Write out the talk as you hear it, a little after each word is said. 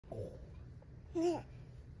Hey,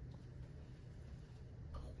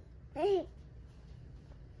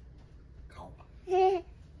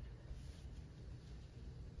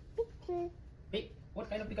 what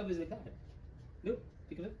kind of pickup is like that? Look,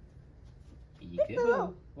 pickup.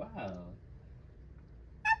 Peekaboo. Wow.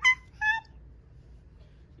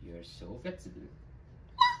 You're so flexible.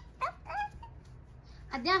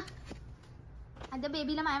 आद्या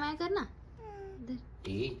बेबीला माय माय कर ना.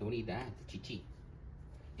 Hey, don't eat that. Chichi.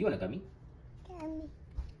 Do you want a gummy?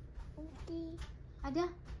 Adya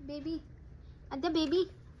baby.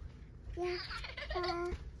 So,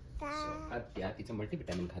 आद्या तिचं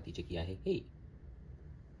multivitamin खातीचे की आहे. हे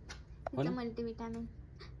तिचं multivitamin.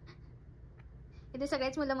 इथे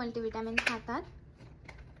सगळेच मुलं मल्टीविटामिन खातात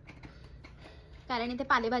कारण इथे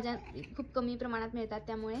पालेभाज्या खूप कमी प्रमाणात मिळतात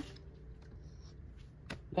त्यामुळे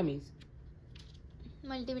gummies.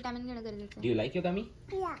 मल्टीविटामिन घेणं गरजेचं आहे. Do you like your gummy?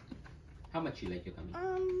 Yeah. How much you like your gummy?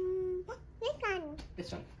 This one.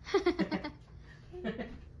 This one. That's it.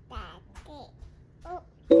 Oh.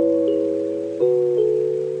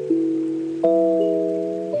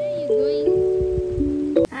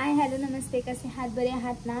 Hi hello नमस्ते, कसे आहात? बरे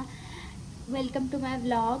आहात ना? Welcome to my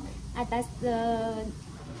vlog. आता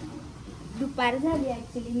दुपार झाली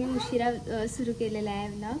ॲक्च्युली, मी उशिरा सुरू केलेला आहे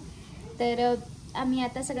व्लॉग. तर आम्ही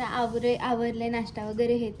आता सगळं आवरले, नाश्ता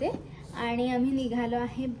वगैरे हे ते, आणि आम्ही निघालो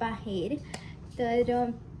आहे बाहेर. तर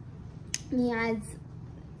मी आज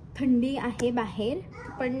थंडी आहे बाहेर,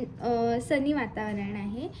 पण सनी वातावरण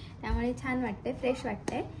आहे त्यामुळे छान वाटते, फ्रेश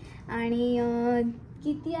वाटते. आणि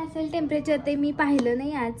किती असेल टेम्परेचर ते मी पाहिलं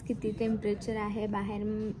नाही आज किती टेम्परेचर आहे बाहेर,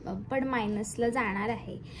 पण मायनसला जाणार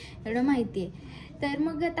आहे एवढं माहिती आहे. तर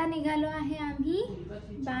मग आता निघालो आहे आम्ही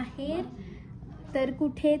बाहेर. तर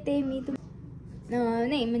कुठे ते मी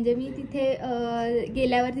नाही म्हणजे मी तिथे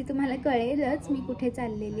गेल्यावरती तुम्हाला कळेलच मी कुठे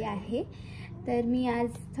चाललेली आहे. तर मी आज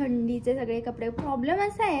थंडीचे सगळे कपडे, प्रॉब्लेम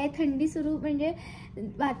असा आहे थंडी सुरू म्हणजे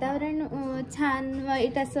वातावरण छान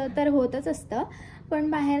वाईट असं तर होतच असतं, पण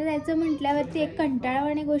बाहेर जायचं म्हटल्यावरती एक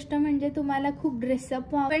कंटाळवाणी गोष्ट म्हणजे तुम्हाला खूप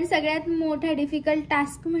ड्रेसअप व्हावं. पण सगळ्यात मोठा डिफिकल्ट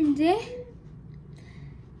टास्क म्हणजे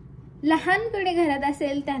लहानकडे घरात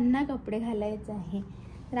असेल त्यांना कपडे घालायचं आहे.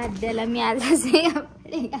 राज्याला मी आज असे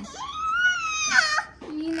कपडे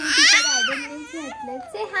मी नाही तिथे गार्डननेच घातले.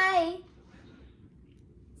 से हाय,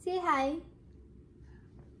 से हाय,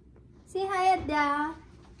 से हाय अद्या.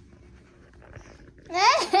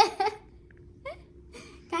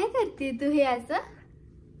 काय करते तू हे असं?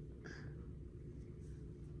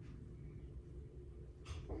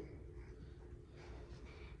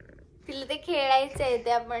 तिला ते खेळायचं आहे,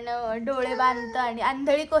 ते आपण डोळे बांधतो आणि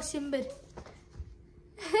आंधळी कोशिंबीर.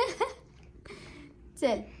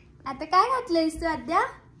 चल आता काय घातलंयस तू अद्या?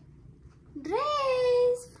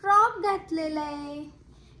 ड्रेस, फ्रॉक घातलेला आहे,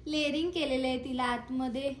 लेअरिंग केलेलं आहे तिला,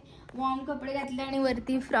 आतमध्ये वॉर्म कपडे घातले आणि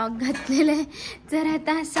वरती फ्रॉक घातलेला आहे. तर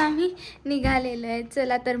आता असं आम्ही निघालेलो आहे.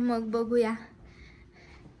 चला तर मग बघूया.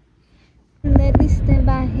 सुंदर दिसतंय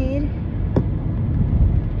बाहेर.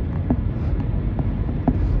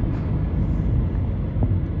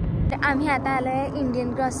 आम्ही आता आलो आहे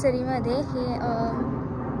इंडियन ग्रॉसरीमध्ये. हे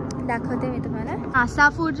दाखवते मी तुम्हाला.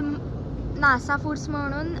 नासा फूड्स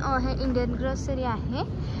म्हणून हे इंडियन ग्रॉसरी आहे.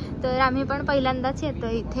 तर आम्ही पण पहिल्यांदाच येतो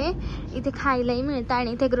इथे खायलाही मिळतं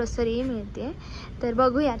आणि इथे ग्रॉसरीही मिळते. तर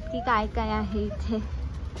बघूयात की काय काय आहे इथे.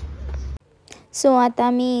 सो आता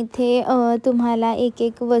मी इथे तुम्हाला एक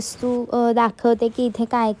एक वस्तू दाखवते की इथे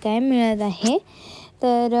काय काय मिळत आहे.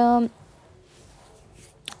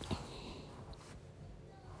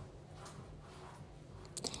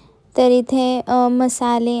 तर इथे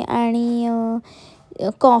मसाले आणि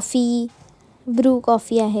कॉफी, ब्रू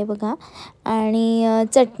कॉफी आहे बघा, आणि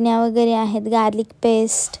चटण्या वगैरे आहेत, गार्लिक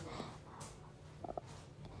पेस्ट,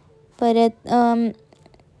 परत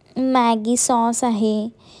मॅगी सॉस आहे,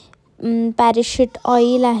 पॅराशूट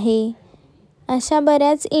ऑइल आहे. अशा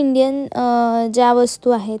बऱ्याच इंडियन ज्या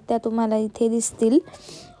वस्तू आहेत त्या तुम्हाला इथे दिसतील.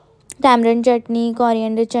 टॅमरिंड चटणी,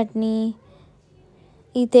 कॉरिएंडर चटणी,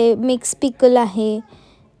 इथे मिक्स पिकल आहे.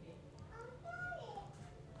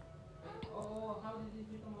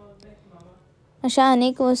 अशा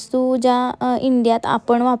अनेक वस्तू ज्या इंडियात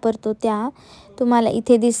आपण वापरतो त्या तुम्हाला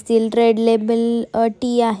इथे दिसतील. रेड लेबल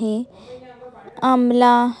टी आहे,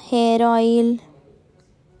 आमला हेअर ऑइल,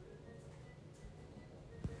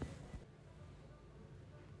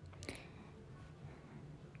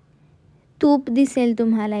 तूप दिसेल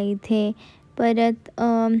तुम्हाला इथे. परत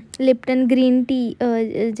लिप्टन ग्रीन टी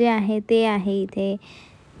जे आहे ते आहे इथे.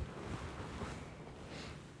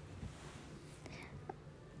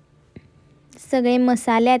 सगळे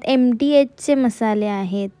मसाले आहेत, MTHचे मसाले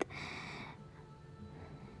आहेत.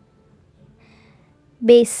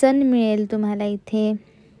 बेसन मिळेल तुम्हाला इथे.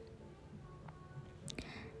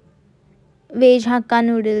 व्हेज हक्का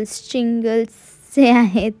नूडल्स, चिंगल्सचे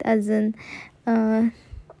आहेत. अजून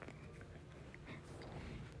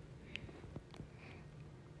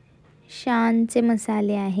शानचे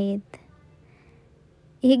मसाले आहेत.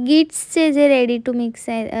 हे गिट्सचे जे रेडी टू मिक्स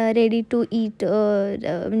आहे, रेडी टू ईट,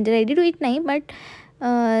 म्हणजे रेडी टू ईट नाही बट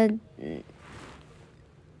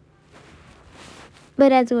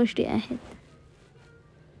बऱ्याच गोष्टी आहेत.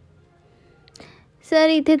 सर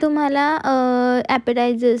इथे तुम्हाला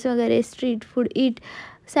ॲपेटायझर्स वगैरे स्ट्रीट फूड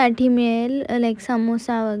ईटसाठी मिळेल, लाईक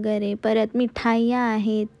समोसा वगैरे. परत मिठाई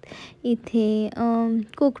आहेत इथे,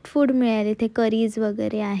 कुक्ड फूड मिळेल इथे, करीज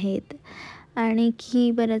वगैरे आहेत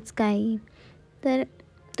आणखी बरंच काही. तर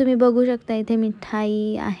तुम्ही बघू शकता इथे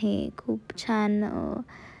मिठाई आहे खूप छान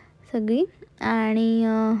सगळी. आणि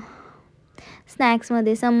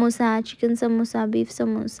स्नॅक्समध्ये समोसा, चिकन समोसा, बीफ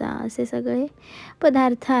समोसा असे सगळे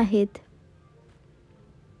पदार्थ आहेत.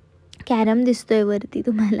 कॅरम दिसतोय वरती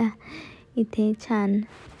तुम्हाला इथे छान.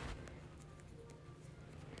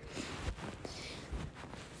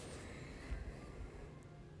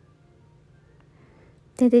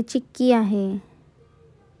 तिथे चिक्की आहे.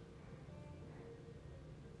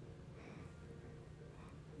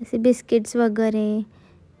 असे बिस्किट्स वगैरे,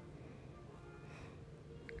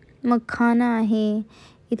 मखाना आहे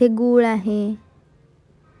इथे, गूळ आहे.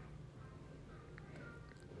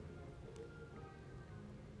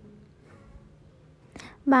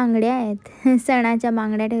 बांगड्या आहेत, सणाच्या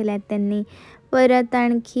बांगड्या ठेवल्या आहेत त्यांनी. परत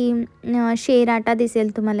आणखी शेराटा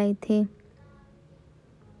दिसेल तुम्हाला इथे.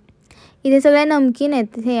 इथे सगळ्या नमकीन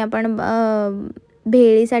आहेत. हे आपण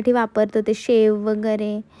भेळीसाठी वापरतो ते शेव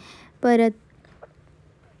वगैरे. परत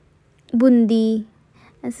बुंदी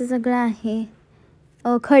असं सगळं आहे.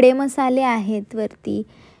 खडे मसाले आहेत वरती,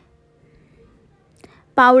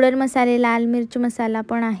 पावडर मसाले, लाल मिर्च मसाला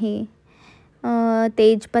पण आहे,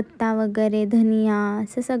 तेजपत्ता वगैरे, धनिया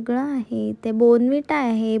असं सगळं आहे. ते बोनविटा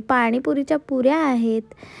आहे, पाणीपुरीच्या पुऱ्या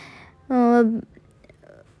आहेत,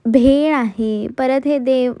 भेळ आहे. परत हे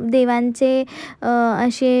देवांचे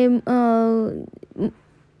असे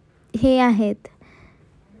हे आहेत,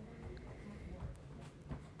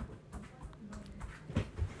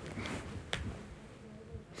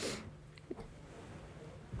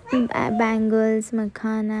 बँगल्स,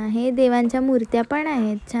 मखाना. हे देवांच्या मूर्त्या पण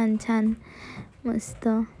आहेत छान छान मस्त.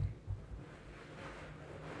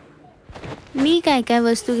 मी काय काय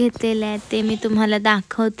वस्तू घेतलेल्या आहेत ते मी तुम्हाला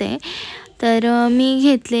दाखवते. तर मी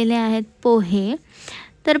घेतलेले आहेत पोहे.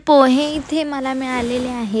 तर पोहे इथे मला मिळालेले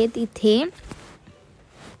आहेत. इथे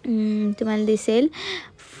तुम्हाला दिसेल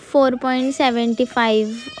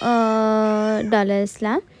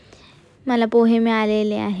 $4.75 मला पोहे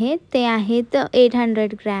मिळालेले आहेत. ते आहेत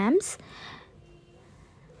 800 ग्रॅम्स.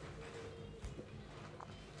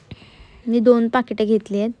 मी 2 पाकिटं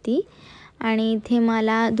घेतली आहेत ती. आणि इथे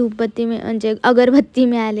मला धूपबत्ती म्हणजे अगरबत्ती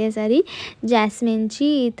मिळाली आहे, सॉरी,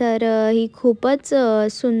 जॅस्मिनची. तर ही खूपच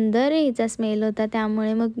सुंदर हिचा स्मेल होता,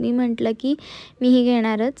 त्यामुळे मग मी म्हटलं की मी ही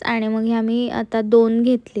घेणारच. आणि मग ह्या मी आता 2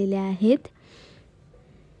 घेतलेल्या आहेत.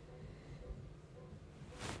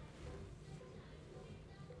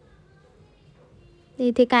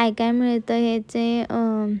 इथे काय काय मिळतं ह्याचे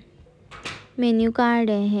मेन्यू कार्ड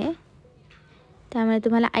आहे, त्यामुळे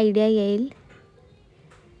तुम्हाला आयडिया येईल.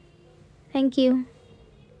 थँक्यू.